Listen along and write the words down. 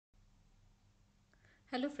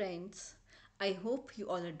Hello friends, I hope you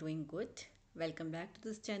all are doing good. Welcome back to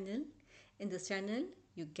this channel. In this channel,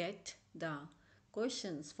 you get the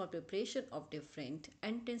questions for preparation of different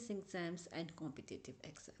entrance exams and competitive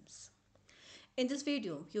exams. In this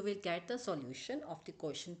video, you will get the solution of the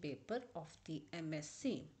question paper of the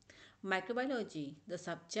MSc Microbiology. The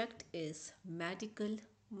subject is Medical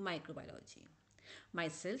Microbiology.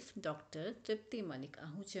 Myself, Dr. Tripti Manik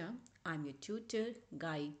Ahuja, I am your tutor,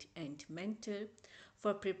 guide and mentor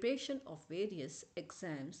for preparation of various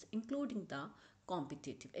exams including the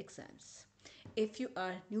competitive exams. If you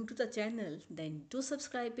are new to the channel, then do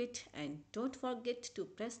subscribe it and don't forget to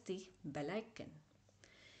press the bell icon.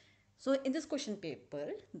 So in this question paper,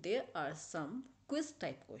 there are some quiz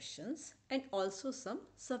type questions and also some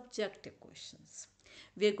subjective questions.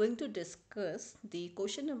 We are going to discuss the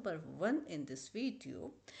question number 1 in this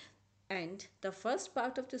video, and the first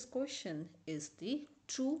part of this question is the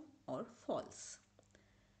true or false.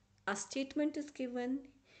 A statement is given,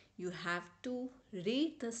 you have to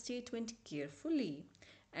read the statement carefully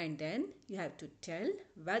and then you have to tell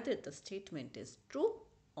whether the statement is true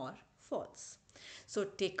or false. So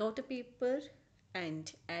take out a paper,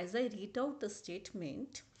 and as I read out the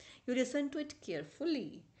statement, you listen to it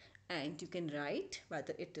carefully and you can write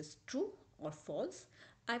whether it is true or false.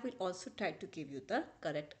 I will also try to give you the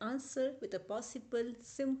correct answer with a possible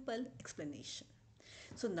simple explanation.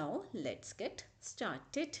 So now let's get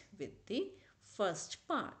started with the first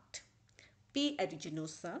part. P.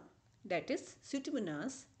 aeruginosa, that is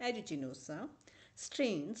Pseudomonas aeruginosa,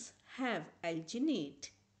 strains have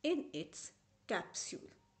alginate in its capsule.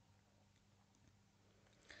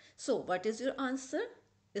 So what is your answer?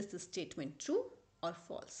 Is the statement true or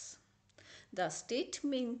false? The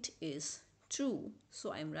statement is true,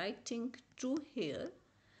 so I am writing true here.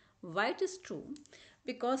 Why it is true?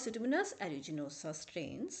 Because Pseudomonas aeruginosa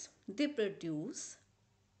strains, they produce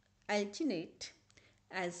alginate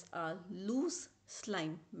as a loose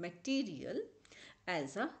slime material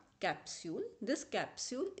as a capsule. This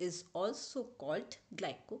capsule is also called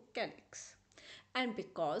glycocalyx. And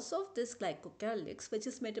because of this glycocalyx, which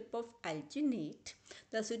is made up of alginate,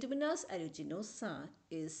 the Pseudomonas aeruginosa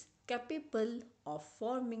is capable of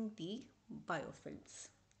forming the biofilms.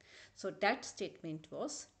 So that statement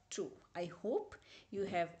was true. I hope you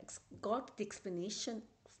have got the explanation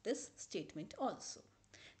of this statement also.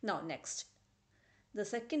 Now next, the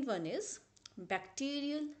second one is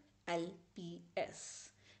bacterial LPS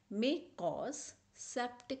may cause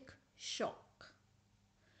septic shock.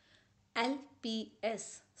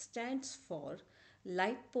 LPS stands for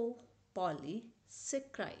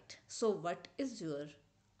lipopolysaccharide. So what is your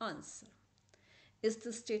answer? Is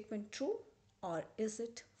the statement true or is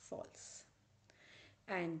it false?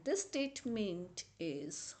 And this statement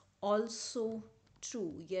is also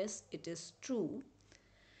true. Yes, it is true.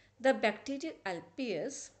 The bacterial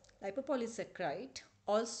LPS, lipopolysaccharide,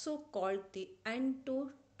 also called the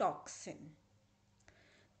endotoxin,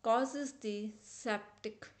 causes the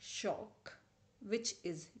septic shock, which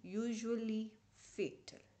is usually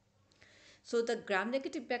fatal. So the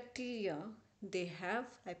gram-negative bacteria, they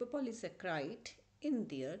have lipopolysaccharide in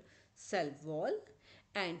their cell wall,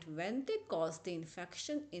 and when they cause the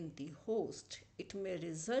infection in the host, it may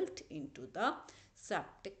result into the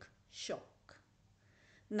septic shock.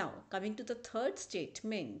 Now coming to the third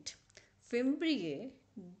statement, fimbriae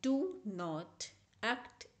do not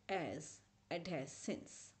act as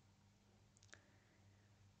adhesins.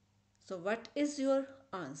 So what is your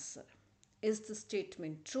answer? Is the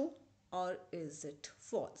statement true or is it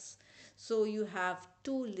false? So you have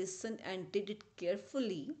to listen and read it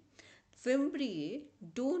carefully. Fimbriae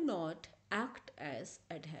do not act as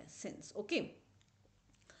adhesins. Okay.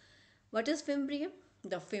 What is fimbriae?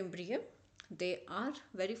 The fimbriae, they are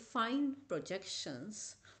very fine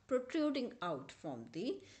projections protruding out from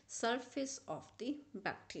the surface of the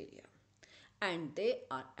bacteria, and they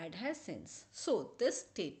are adhesins. So this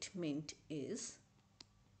statement is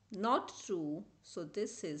not true. So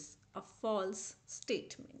this is a false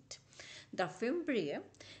statement. The fimbriae,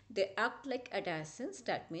 they act like adhesins.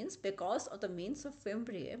 That means because of the means of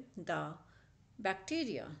fimbriae, the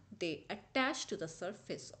bacteria, they attach to the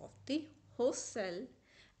surface of the host cell,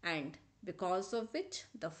 and because of which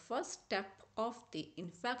the first step of the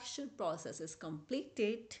infection process is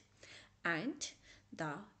completed and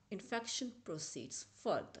the infection proceeds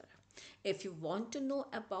further. If you want to know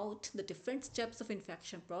about the different steps of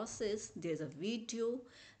infection process, there's a video.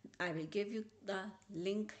 I will give you the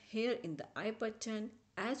link here in the I button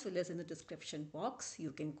as well as in the description box.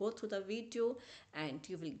 You can go through the video and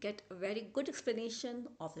you will get a very good explanation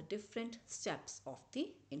of the different steps of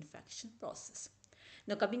the infection process.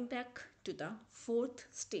 Now, coming back to the fourth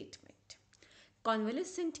statement,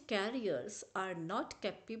 convalescent carriers are not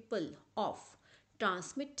capable of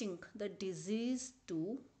transmitting the disease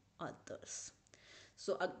to others.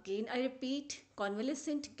 So, again, I repeat,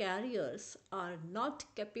 convalescent carriers are not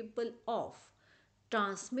capable of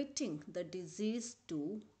transmitting the disease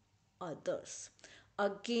to others.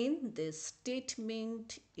 Again, this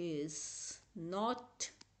statement is not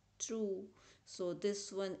true. So,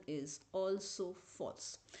 this one is also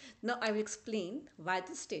false. Now, I will explain why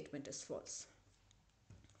this statement is false.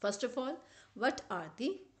 First of all, what are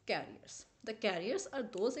the carriers? The carriers are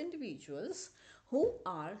those individuals who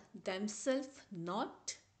are themselves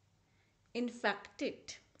not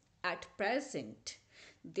infected at present.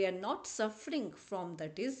 They are not suffering from the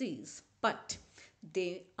disease, but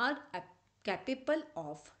they are capable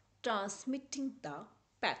of transmitting the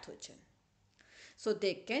pathogen. So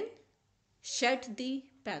they can shed the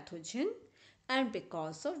pathogen, and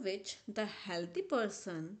because of which the healthy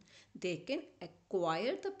person, they can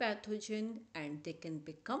acquire the pathogen and they can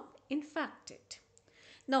become infected.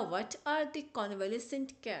 Now, what are the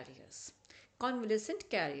convalescent carriers? Convalescent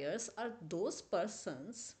carriers are those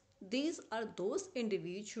persons, these are those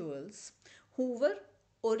individuals who were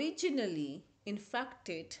originally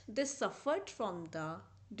infected. They suffered from the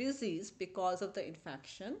disease because of the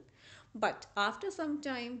infection, but after some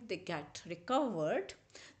time they get recovered.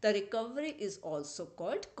 The recovery is also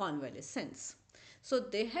called convalescence. So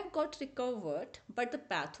they have got recovered, but the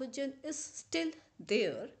pathogen is still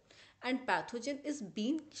there, and pathogen is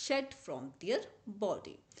being shed from their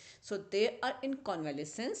body. So they are in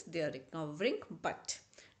convalescence, they are recovering, but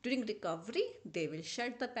during recovery they will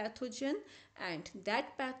shed the pathogen, and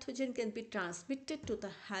that pathogen can be transmitted to the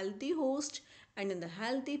healthy host, and in the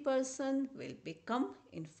healthy person will become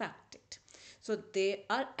infected. So they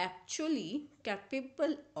are actually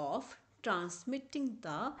capable of transmitting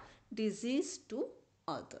the disease to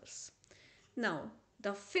others. Now,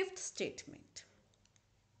 the fifth statement.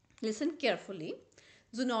 Listen carefully.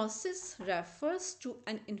 Zoonosis refers to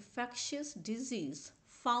an infectious disease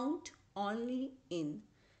found only in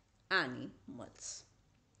animals.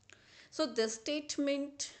 So, this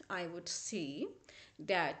statement, I would say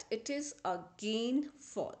that it is again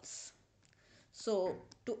false. So,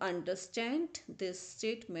 to understand this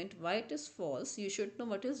statement, why it is false, you should know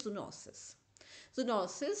what is zoonosis.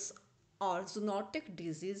 Zoonosis or zoonotic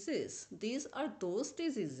diseases, these are those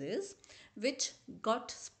diseases which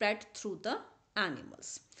got spread through the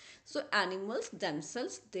animals. So animals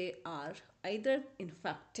themselves, they are either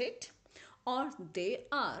infected or they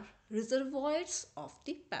are reservoirs of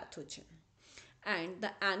the pathogen, and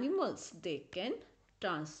the animals, they can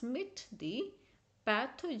transmit the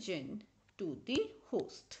pathogen to the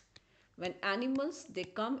host. When animals, they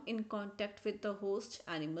come in contact with the host,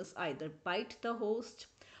 animals either bite the host,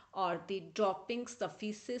 or the droppings, the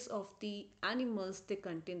feces of the animals, they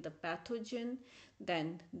contain the pathogen.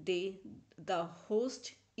 Then the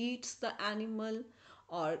host eats the animal,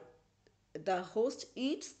 or the host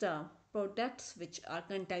eats the products which are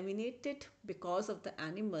contaminated because of the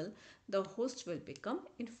animal. The host will become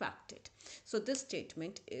infected. So this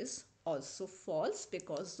statement is also false,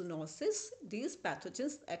 because zoonosis, these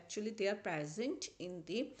pathogens, actually they are present in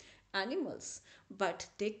the animals, but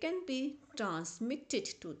they can be transmitted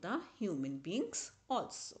to the human beings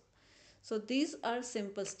also. So these are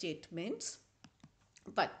simple statements,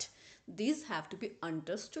 but these have to be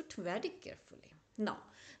understood very carefully. Now,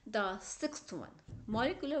 the sixth one,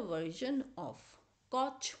 molecular version of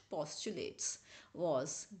Koch postulates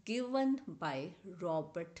was given by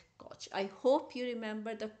Robert Koch. I hope you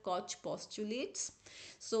remember the Koch postulates.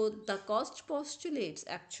 So the Koch postulates,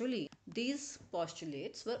 actually these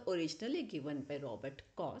postulates were originally given by Robert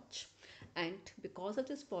Koch, and because of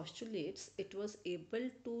these postulates it was able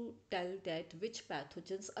to tell that which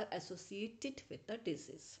pathogens are associated with the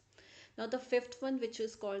disease. Now the fifth one, which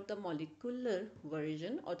is called the molecular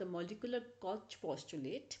version or the molecular Koch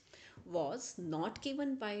postulate, was not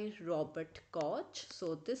given by Robert Koch.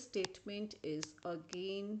 So this statement is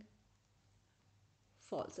again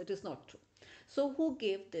false. It is not true. So who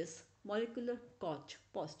gave this molecular Koch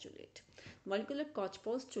postulate? Molecular Koch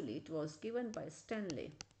postulate was given by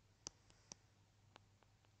Stanley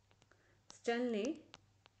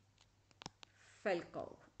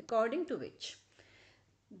Falcow, according to which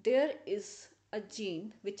there is a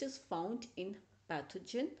gene which is found in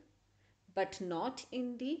pathogen but not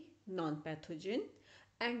in the non-pathogen,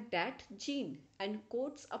 and that gene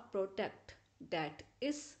encodes a product that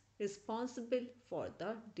is responsible for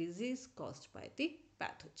the disease caused by the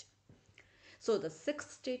pathogen. So the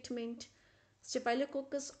sixth statement,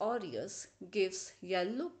 Staphylococcus aureus gives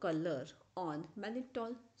yellow color on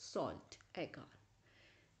mannitol salt agar.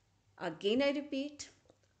 Again I repeat,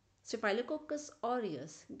 Staphylococcus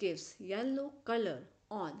aureus gives yellow color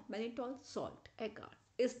on mannitol salt agar.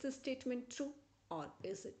 Is this statement true or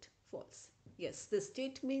is it false? Yes, this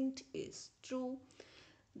statement is true.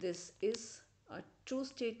 This is a true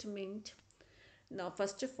statement. Now,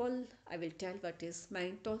 first of all, I will tell what is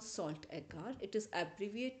mannitol salt agar. It is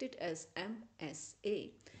abbreviated as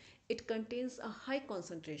MSA. It contains a high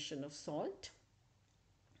concentration of salt.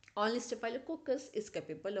 Only Staphylococcus is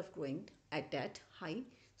capable of growing at that high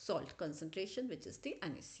salt concentration, which is the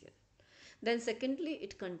NaCl. Then secondly,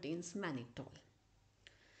 it contains mannitol.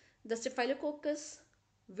 The Staphylococcus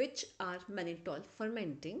which are mannitol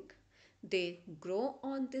fermenting, they grow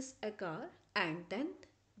on this agar, and then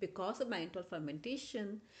because of mannitol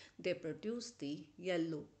fermentation, they produce the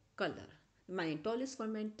yellow color. Mannitol is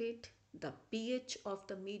fermented, the pH of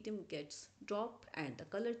the medium gets dropped and the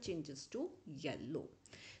color changes to yellow.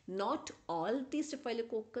 Not all the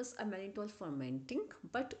Staphylococcus are mannitol fermenting,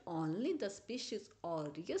 but only the species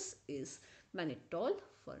aureus is mannitol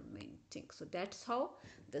fermenting. So that's how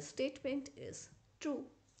the statement is true.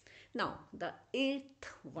 Now the eighth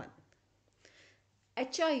one.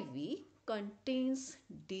 HIV contains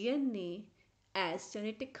DNA as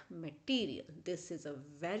genetic material. This is a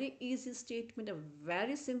very easy statement, a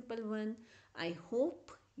very simple one. I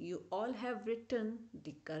hope you all have written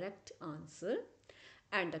the correct answer.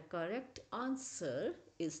 And the correct answer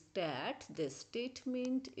is that this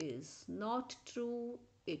statement is not true,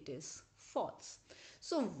 it is false.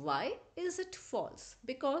 So why is it false?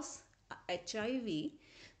 Because HIV,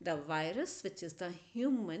 the virus which is the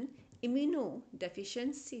human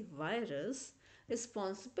immunodeficiency virus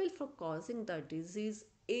responsible for causing the disease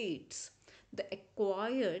AIDS, the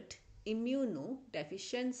acquired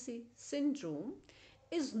immunodeficiency syndrome,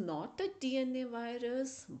 is not a DNA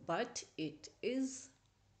virus, but it is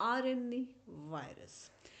RNA virus.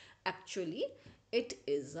 Actually, it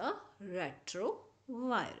is a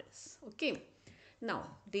retrovirus. Okay. Now,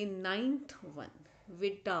 the ninth one.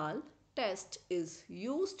 Vidal test is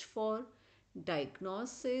used for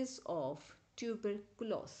diagnosis of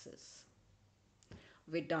tuberculosis.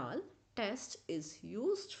 Vidal test is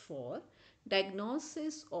used for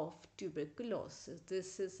diagnosis of tuberculosis.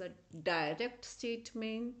 This is a direct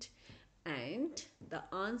statement, and the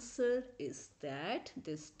answer is that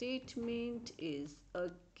this statement is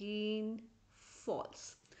again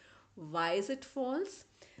false. Why is it false?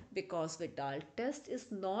 Because Vidal test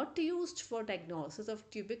is not used for diagnosis of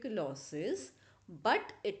tuberculosis,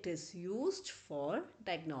 but it is used for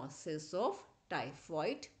diagnosis of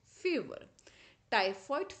typhoid fever.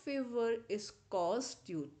 Typhoid fever is caused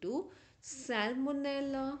due to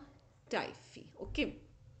Salmonella typhi. Okay.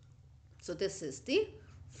 So this is the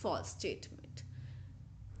false statement.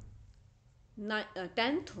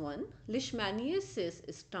 10th one, leishmaniasis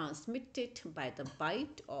is transmitted by the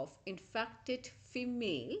bite of infected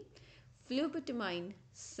female phlebotomine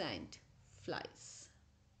sand flies.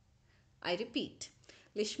 I repeat,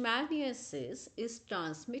 leishmaniasis is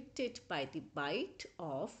transmitted by the bite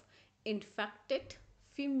of infected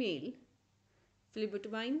female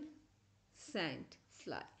phlebotomine sand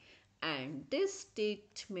fly, and this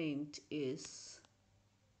statement is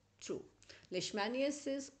true.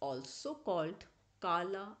 Leishmaniasis, also called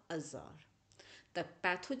Kala Azar. The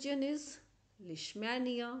pathogen is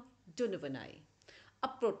Leishmania donovani, a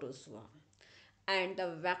protozoa, and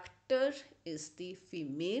the vector is the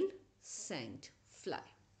female sand fly.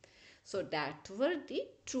 So that were the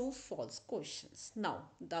true false questions. Now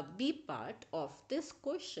the B part of this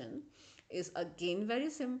question is again very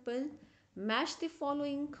simple. Match the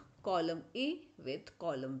following column A with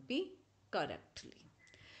column B correctly.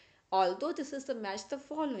 Although this is the match the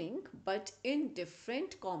following, but in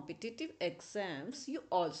different competitive exams you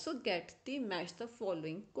also get the match the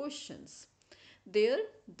following questions. There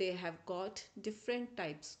they have got different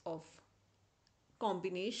types of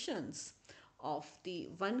combinations of the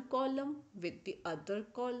one column with the other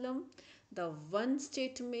column. The one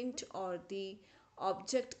statement or the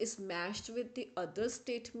object is matched with the other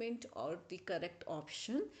statement or the correct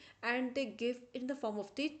option, and they give in the form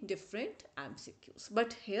of the different MCQs.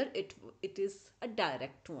 But here it is a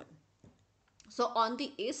direct one. So on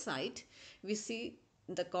the A side, we see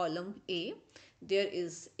the column A, there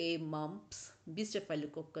is A mumps, B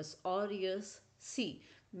staphylococcus aureus, C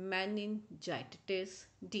meningitis,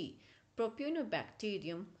 D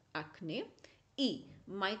propionibacterium acne, E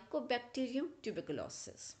mycobacterium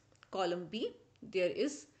tuberculosis. Column B, there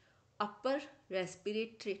is upper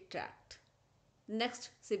respiratory tract. Next,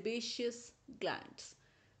 sebaceous glands.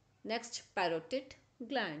 next parotid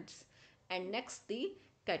glands, and next the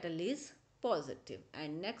catalase positive,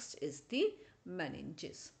 and next is the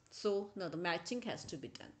meninges. So now the matching has to be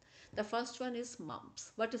done. The first one is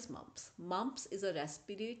mumps. What is mumps? Mumps is a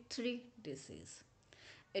respiratory disease.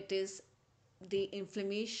 It is the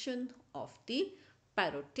inflammation of the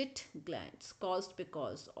parotid glands caused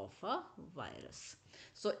because of a virus.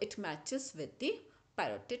 So it matches with the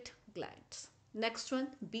parotid glands. Next one,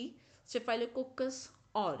 B, Staphylococcus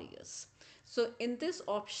aureus. So in these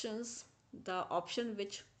options, the option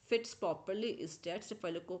which fits properly is that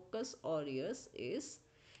Staphylococcus aureus is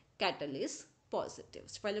catalase positive.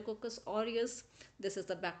 Staphylococcus aureus, this is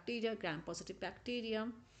the bacteria, gram-positive bacteria,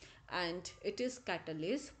 and it is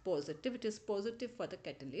catalase positive. It is positive for the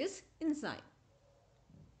catalase enzyme.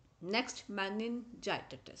 Next,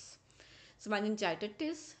 meningitis. So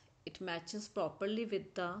meningitis, it matches properly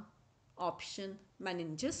with the option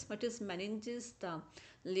meninges. What is meninges? The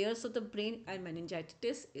layers of the brain, and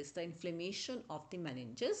meningitis is the inflammation of the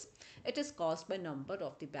meninges. It is caused by number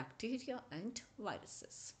of the bacteria and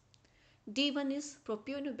viruses. D1 is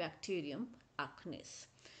Propionibacterium acnes.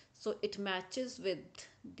 So it matches with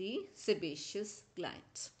the sebaceous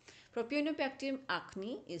glands. Propionibacterium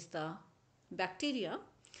acne is the bacteria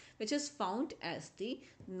which is found as the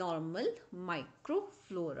normal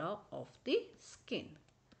microflora of the skin.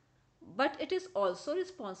 But it is also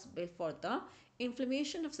responsible for the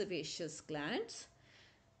inflammation of sebaceous glands.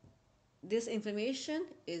 This inflammation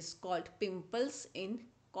is called pimples in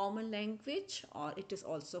common language, or it is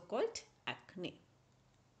also called acne.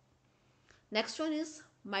 Next one is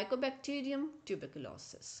Mycobacterium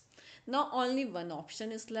tuberculosis. Now only one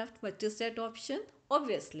option is left. What is that option?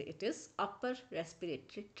 Obviously it is upper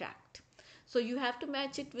respiratory tract. So you have to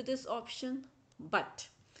match it with this option, but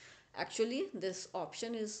actually this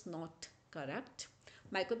option is not correct.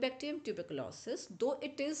 Mycobacterium tuberculosis, though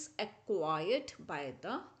it is acquired by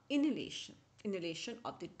the inhalation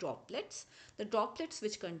of the droplets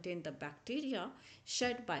which contain the bacteria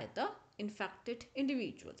shed by the infected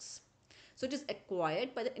individuals. So it is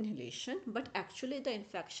acquired by the inhalation, but actually the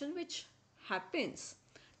infection which happens,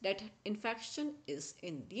 that infection is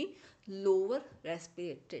in the lower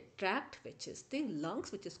respiratory tract, which is the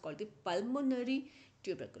lungs, which is called the pulmonary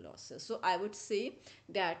tuberculosis. So I would say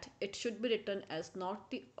that it should be written as not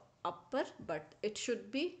the upper, but it should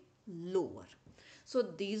be lower. So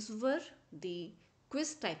these were the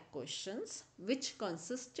quiz type questions which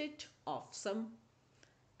consisted of some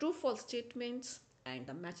true false statements and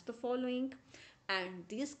the match the following, and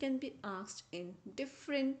these can be asked in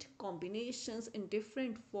different combinations, in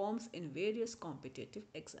different forms, in various competitive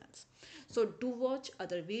exams. So do watch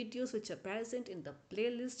other videos which are present in the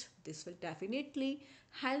playlist. This will definitely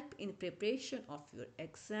help in preparation of your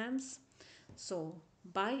exams. So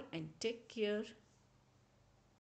bye and take care.